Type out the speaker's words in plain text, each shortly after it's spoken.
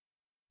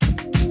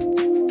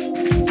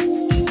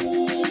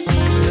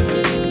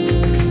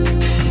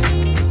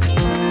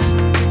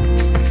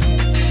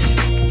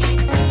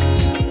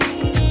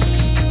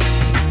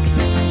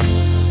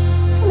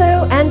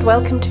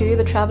welcome to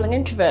The Traveling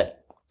Introvert.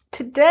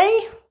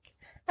 Today,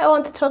 I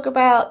want to talk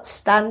about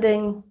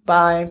standing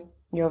by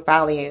your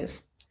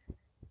values.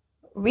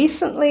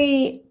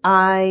 Recently,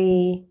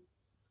 I'm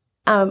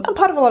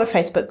part of a lot of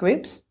Facebook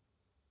groups,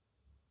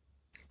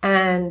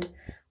 and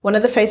one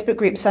of the Facebook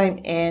groups I'm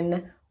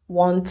in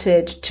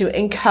wanted to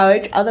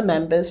encourage other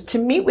members to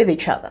meet with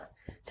each other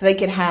so they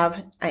could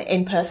have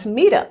in-person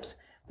meetups,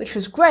 which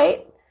was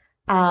great.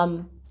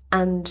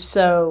 And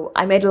so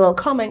I made a little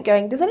comment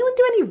going, does anyone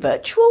do any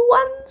virtual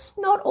ones?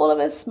 Not all of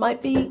us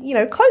might be,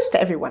 close to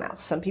everyone else.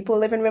 Some people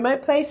live in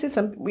remote places.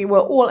 We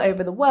were all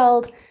over the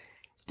world.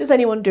 Does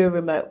anyone do a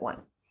remote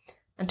one?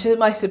 And to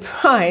my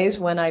surprise,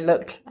 when I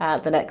looked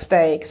at the next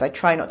day, because I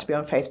try not to be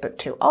on Facebook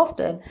too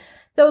often,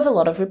 there was a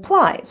lot of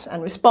replies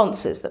and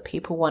responses that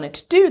people wanted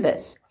to do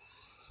this.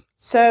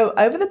 So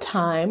over the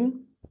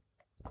time,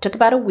 it took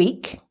about a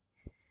week,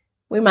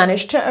 we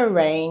managed to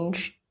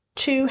arrange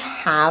to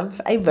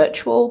have a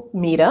virtual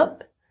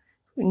meetup.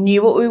 We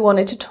knew what we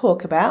wanted to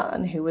talk about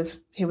and who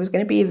was going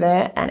to be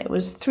there, and it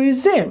was through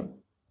Zoom.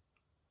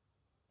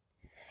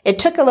 It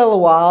took a little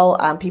while.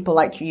 People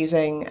liked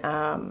using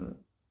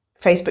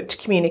Facebook to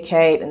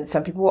communicate, and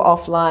some people were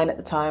offline at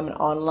the time and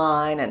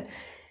online, and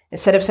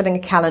instead of sending a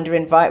calendar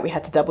invite, we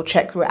had to double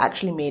check we were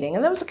actually meeting,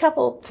 and there was a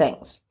couple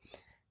things.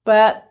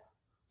 But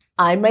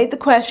I made the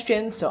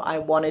question, so I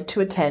wanted to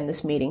attend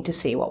this meeting to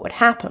see what would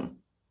happen.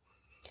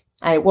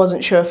 I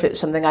wasn't sure if it's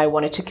something I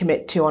wanted to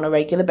commit to on a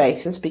regular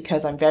basis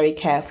because I'm very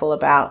careful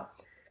about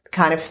the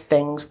kind of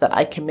things that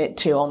I commit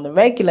to on the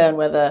regular and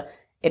whether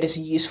it is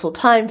a useful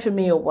time for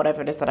me or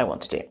whatever it is that I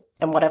want to do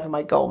and whatever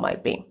my goal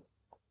might be.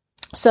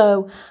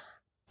 So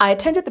I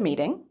attended the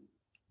meeting,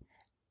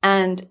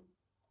 and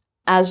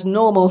as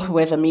normal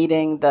with a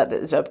meeting that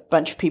is a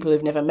bunch of people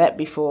who've never met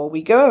before,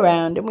 we go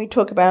around and we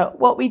talk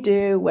about what we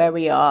do, where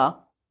we are,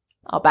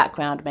 our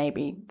background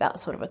maybe, that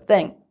sort of a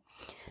thing.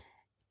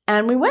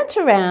 And we went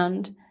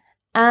around,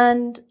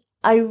 and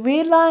I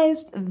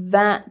realized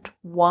that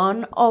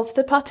one of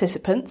the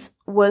participants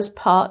was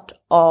part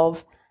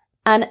of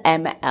an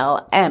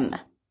MLM,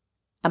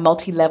 a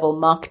multi-level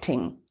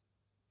marketing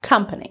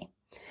company.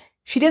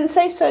 She didn't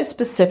say so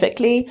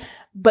specifically,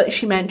 but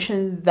she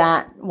mentioned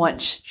that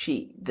once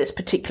this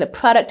particular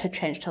product had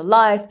changed her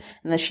life,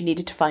 and then she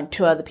needed to find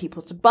 2 other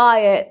people to buy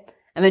it,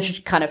 and then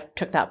she kind of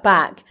took that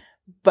back.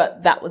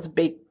 But that was a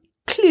big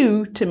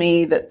clue to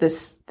me that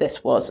this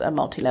was a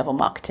multi-level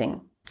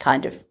marketing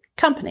kind of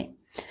company.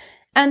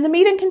 And the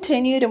meeting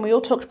continued, and we all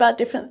talked about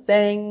different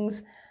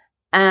things,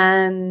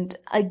 and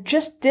I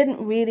just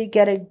didn't really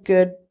get a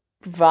good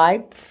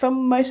vibe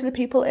from most of the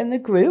people in the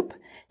group.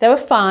 They were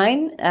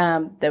fine.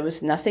 There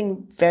was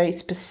nothing very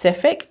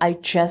specific. The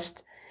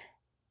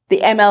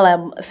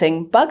MLM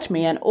thing bugged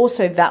me, and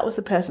also that was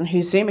the person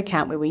whose Zoom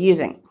account we were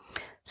using.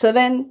 So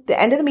then the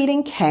end of the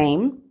meeting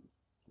came.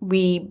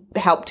 We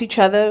helped each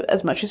other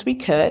as much as we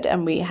could,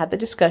 and we had the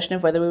discussion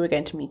of whether we were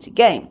going to meet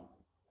again.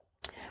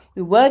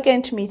 We were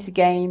going to meet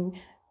again,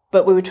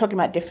 but we were talking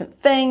about different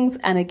things.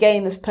 And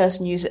again, this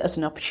person used it as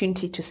an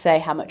opportunity to say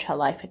how much her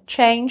life had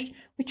changed,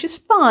 which is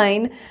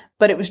fine,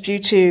 but it was due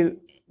to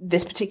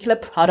this particular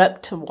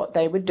product and what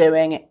they were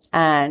doing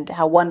and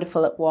how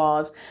wonderful it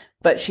was.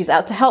 But she's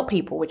out to help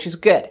people, which is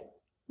good.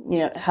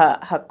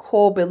 Her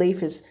core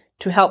belief is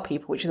to help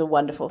people, which is a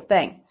wonderful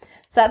thing.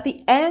 So at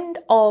the end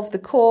of the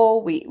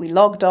call, we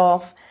logged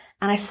off,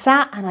 and I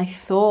sat and I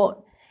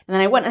thought, and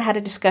then I went and had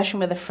a discussion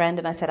with a friend,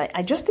 and I said,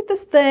 I just did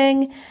this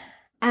thing,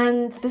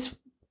 and this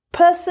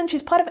person,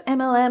 she's part of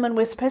MLM, and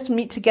we're supposed to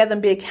meet together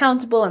and be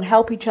accountable and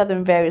help each other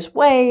in various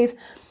ways.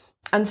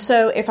 And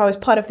so if I was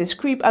part of this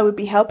group, I would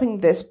be helping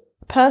this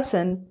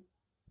person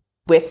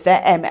with their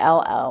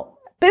MLM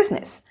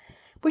business,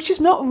 which is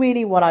not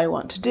really what I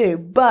want to do,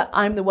 but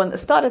I'm the one that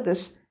started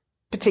this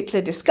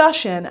particular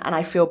discussion, and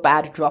I feel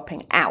bad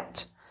dropping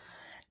out.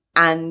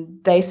 And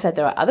they said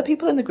there are other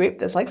people in the group.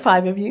 There's like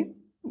 5 of you.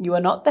 You are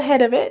not the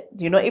head of it.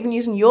 You're not even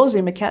using your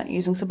Zoom account, you're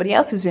using somebody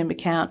else's Zoom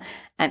account.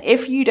 And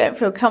if you don't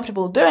feel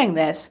comfortable doing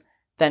this,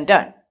 then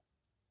don't.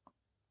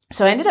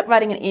 So I ended up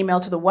writing an email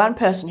to the one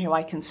person who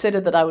I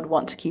considered that I would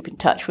want to keep in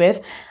touch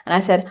with. And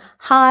I said,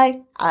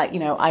 hi,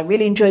 I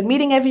really enjoyed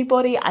meeting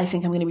everybody. I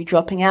think I'm going to be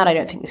dropping out. I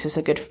don't think this is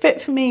a good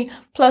fit for me.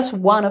 Plus,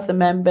 one of the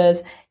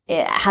members,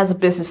 it has a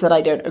business that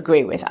I don't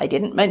agree with. I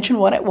didn't mention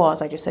what it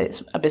was. I just said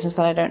it's a business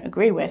that I don't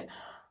agree with.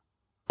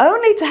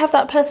 Only to have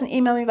that person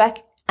email me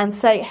back and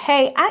say,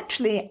 hey,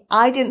 actually,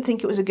 I didn't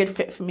think it was a good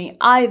fit for me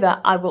either.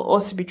 I will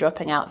also be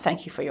dropping out.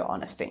 Thank you for your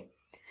honesty.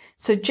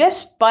 So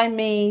just by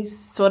me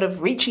sort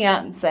of reaching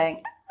out and saying,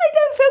 I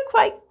don't feel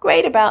quite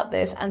great about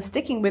this, and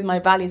sticking with my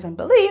values and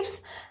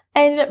beliefs,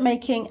 I ended up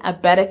making a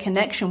better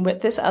connection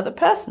with this other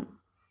person.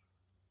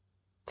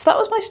 So that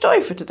was my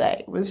story for today.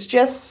 It was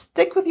just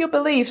stick with your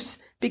beliefs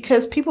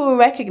because people will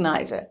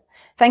recognize it.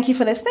 Thank you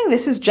for listening.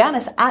 This is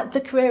Janice at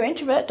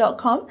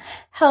thecareerintrovert.com,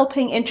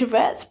 helping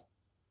introverts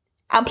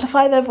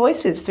amplify their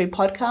voices through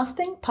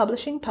podcasting,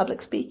 publishing,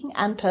 public speaking,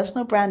 and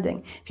personal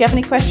branding. If you have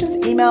any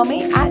questions, email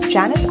me at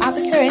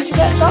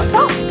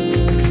janice@thecareerintrovert.com.